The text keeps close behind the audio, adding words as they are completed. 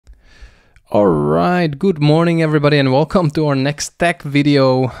All right, good morning everybody and welcome to our next tech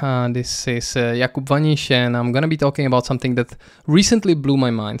video. This is Jakub Vaniš and I'm gonna be talking about something that recently blew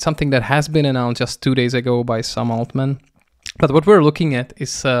my mind, something that has been announced just 2 days ago by some altman. But what we're looking at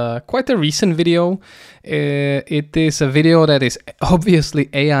is quite a recent video. It is a video that is obviously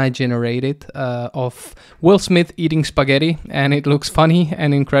AI generated of Will Smith eating spaghetti, and it looks funny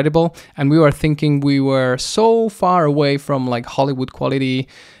and incredible. And we were thinking we were so far away from like Hollywood quality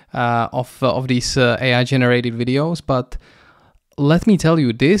of these AI generated videos, but let me tell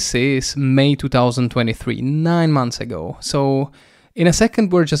you, this is May 2023, 9 months ago. So in a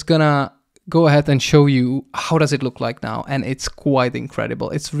second, we're just gonna go ahead and show you how does it look like now, and it's quite incredible.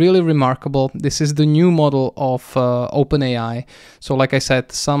 It's really remarkable. This is the new model of OpenAI. So like I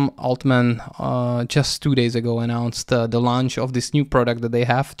said, some altman just 2 days ago announced the launch of this new product that they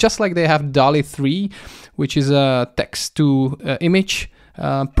have, just like they have DALL-E 3, which is a text to image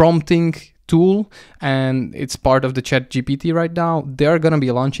prompting tool, and it's part of the ChatGPT right now. They're gonna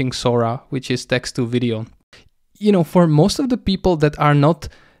be launching Sora, which is text to video. You know, for most of the people that are not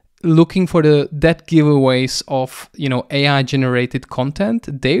looking for the dead giveaways of, you know, AI generated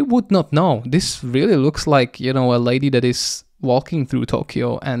content, they would not know. This really looks like, you know, a lady that is walking through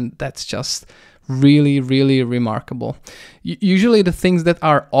Tokyo, and that's just really remarkable. Usually the things that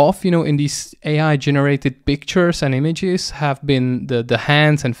are off, you know, in these AI generated pictures and images have been the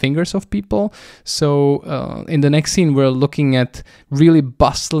hands and fingers of people. So in the next scene, we're looking at really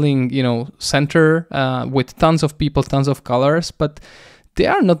bustling, you know, center with tons of people, tons of colors, but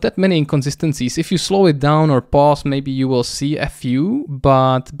there are not that many inconsistencies. If you slow it down or pause, maybe you will see a few,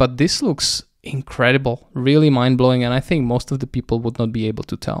 but this looks incredible, really mind-blowing, and I think most of the people would not be able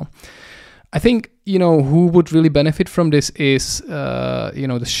to tell. I think, you know, who would really benefit from this is, you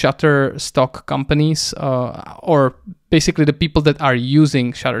know, the Shutterstock companies, or basically the people that are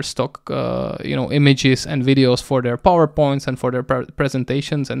using Shutterstock, you know, images and videos for their PowerPoints and for their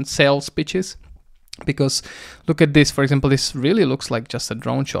presentations and sales pitches. Because look at this, for example, this really looks like just a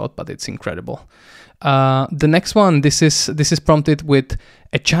drone shot, but it's incredible. The next one, this is prompted with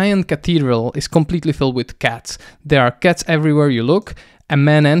a giant cathedral is completely filled with cats. There are cats everywhere you look. A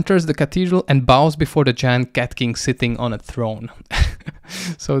man enters the cathedral and bows before the giant cat king sitting on a throne.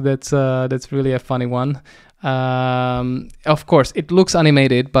 So that's really a funny one. Of course, it looks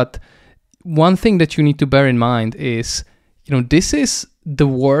animated, but one thing that you need to bear in mind is, you know, this is the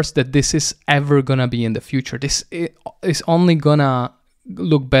worst that this is ever gonna be in the future. This is only gonna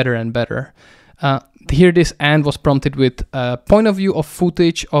look better and better. Here this ant was prompted with a point of view of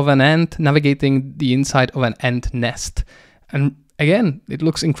footage of an ant navigating the inside of an ant nest. And again, it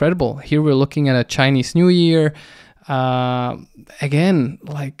looks incredible. Here we're looking at a Chinese New Year. Again,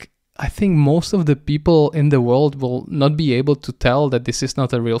 like, I think most of the people in the world will not be able to tell that this is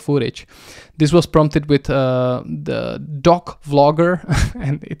not a real footage. This was prompted with the dog vlogger,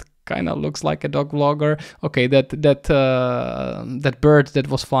 and it kind of looks like a dog vlogger. Okay, that bird that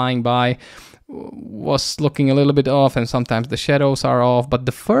was flying by was looking a little bit off, and sometimes the shadows are off, but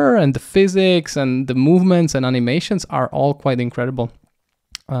the fur and the physics and the movements and animations are all quite incredible.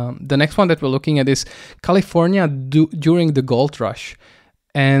 The next one that we're looking at is California during the gold rush.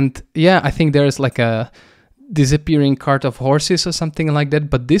 And yeah, I think there's like a disappearing cart of horses or something like that,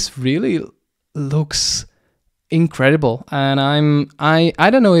 but this really looks incredible. And I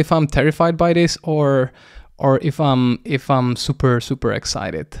don't know if I'm terrified by this or if I'm super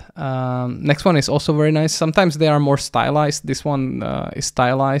excited. Next one is also very nice. Sometimes they are more stylized. This one is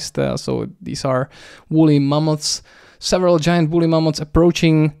stylized. So these are woolly mammoths. Several giant woolly mammoths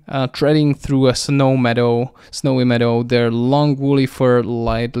approaching, treading through a snowy meadow. Their long woolly fur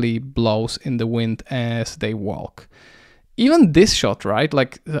lightly blows in the wind as they walk. Even this shot, right?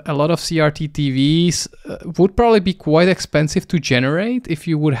 Like a lot of CRT TVs would probably be quite expensive to generate if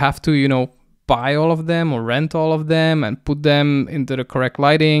you would have to, you know, buy all of them or rent all of them and put them into the correct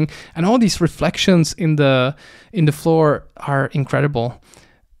lighting. And all these reflections in the floor are incredible.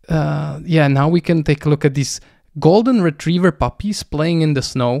 Yeah, now we can take a look at these golden retriever puppies playing in the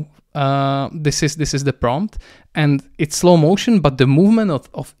snow. This is the prompt, and it's slow motion, but the movement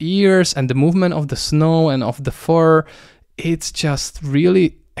of ears and the movement of the snow and of the fur, it's just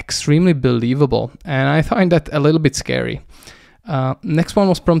really extremely believable, and I find that a little bit scary. Next one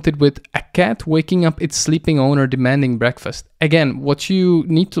was prompted with a cat waking up its sleeping owner demanding breakfast. Again, what you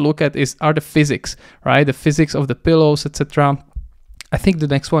need to look at are the physics, right? The physics of the pillows, etc. I think the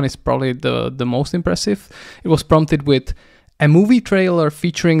next one is probably the most impressive. It was prompted with A movie trailer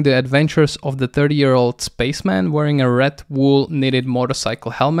featuring the adventures of the 30-year-old spaceman wearing a red wool knitted motorcycle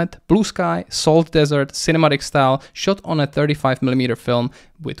helmet, blue sky, salt desert, cinematic style, shot on a 35mm film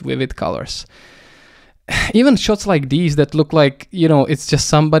with vivid colors. Even shots like these that look like, you know, it's just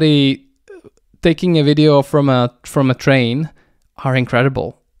somebody taking a video from a train are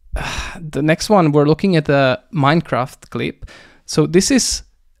incredible. The next one, we're looking at a Minecraft clip. So this is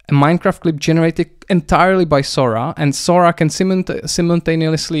a Minecraft clip generated entirely by Sora, and Sora can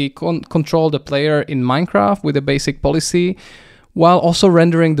simultaneously control the player in Minecraft with a basic policy while also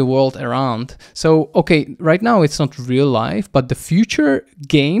rendering the world around. So, okay, right now it's not real life, but the future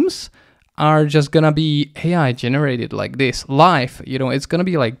games are just gonna be AI generated like this, live, you know, it's gonna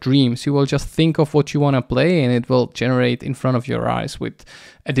be like dreams. You will just think of what you wanna play and it will generate in front of your eyes with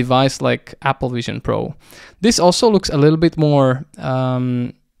a device like Apple Vision Pro. This also looks a little bit more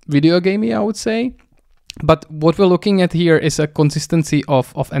video gamey, I would say. But what we're looking at here is a consistency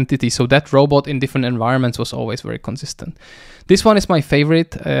of entity. So that robot in different environments was always very consistent. This one is my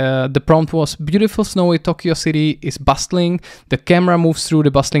favorite. The prompt was beautiful snowy Tokyo city is bustling. The camera moves through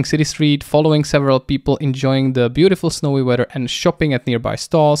the bustling city street, following several people enjoying the beautiful snowy weather and shopping at nearby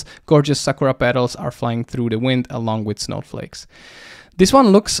stalls. Gorgeous sakura petals are flying through the wind along with snowflakes. This one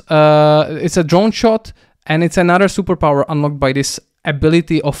looks, it's a drone shot, and it's another superpower unlocked by this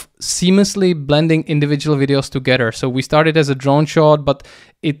ability of seamlessly blending individual videos together. So we started as a drone shot, but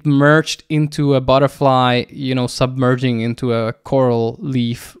it merged into a butterfly, you know, submerging into a coral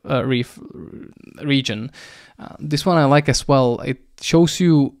reef region. This one I like as well. It shows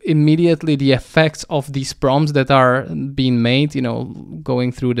you immediately the effects of these prompts that are being made, you know,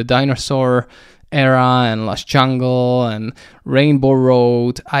 going through the dinosaur era and lush jungle and rainbow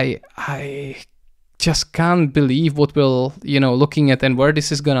road. I just can't believe what we'll, you know, looking at and where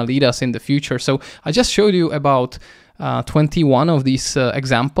this is gonna lead us in the future. So I just showed you about 21 of these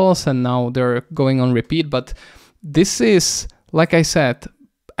examples, and now they're going on repeat. But this is, like I said,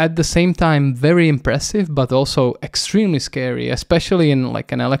 at the same time very impressive, but also extremely scary, especially in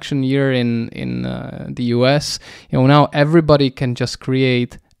like an election year in the US. You know, now everybody can just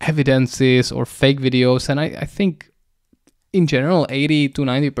create evidences or fake videos, and I think in general, 80 to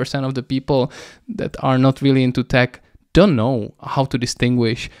 90% of the people that are not really into tech don't know how to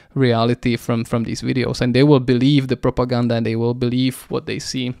distinguish reality from these videos, and they will believe the propaganda and they will believe what they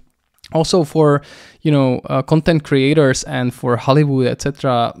see. Also for, you know, content creators and for Hollywood,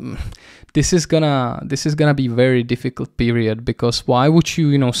 etc., this is gonna be very difficult period, because why would you,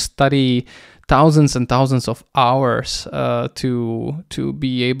 you know, study thousands and thousands of hours to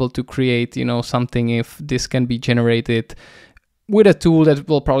be able to create, you know, something if this can be generated with a tool that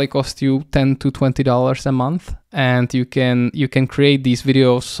will probably cost you $10 to $20 a month, and you can create these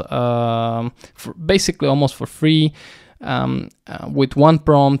videos for basically almost for free. With one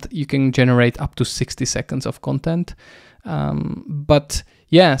prompt, you can generate up to 60 seconds of content. But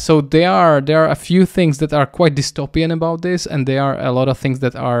yeah, so there are a few things that are quite dystopian about this, and there are a lot of things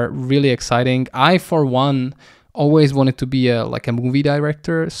that are really exciting. I, for one, always wanted to be like a movie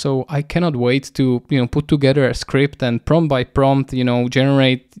director, so I cannot wait to, you know, put together a script and prompt by prompt, you know,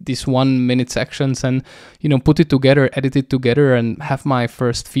 generate these 1 minute sections and, you know, put it together, edit it together, and have my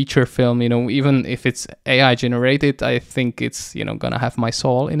first feature film. You know, even if it's AI generated, I think it's, you know, gonna have my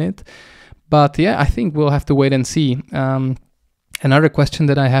soul in it. But yeah, I think we'll have to wait and see. Another question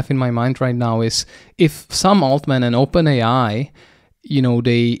that I have in my mind right now is, if Sam Altman and OpenAI, you know,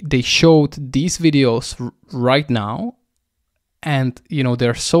 they showed these videos right now, and, you know,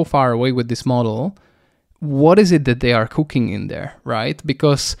 they're so far away with this model, what is it that they are cooking in there, right?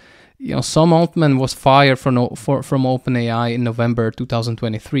 Because, you know, Sam Altman was fired from OpenAI in November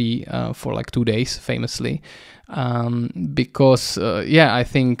 2023 for like 2 days, famously, because yeah, I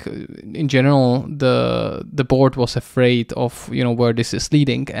think in general the board was afraid of, you know, where this is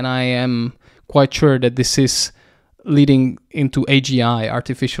leading, and I am quite sure that this is leading into AGI,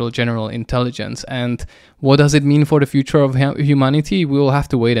 artificial general intelligence. And what does it mean for the future of humanity? We will have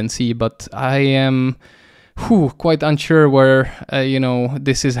to wait and see. But I am quite unsure where you know,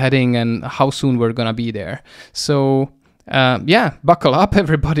 this is heading and how soon we're gonna be there. So yeah, buckle up,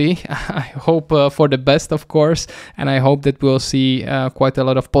 everybody. I hope for the best, of course, and I hope that we'll see quite a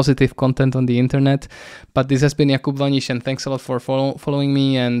lot of positive content on the internet. But this has been Jakub Vaniš, and thanks a lot for following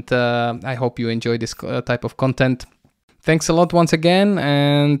me, and I hope you enjoy this type of content. Thanks a lot once again,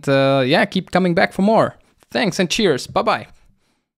 and yeah, keep coming back for more. Thanks and cheers. Bye-bye.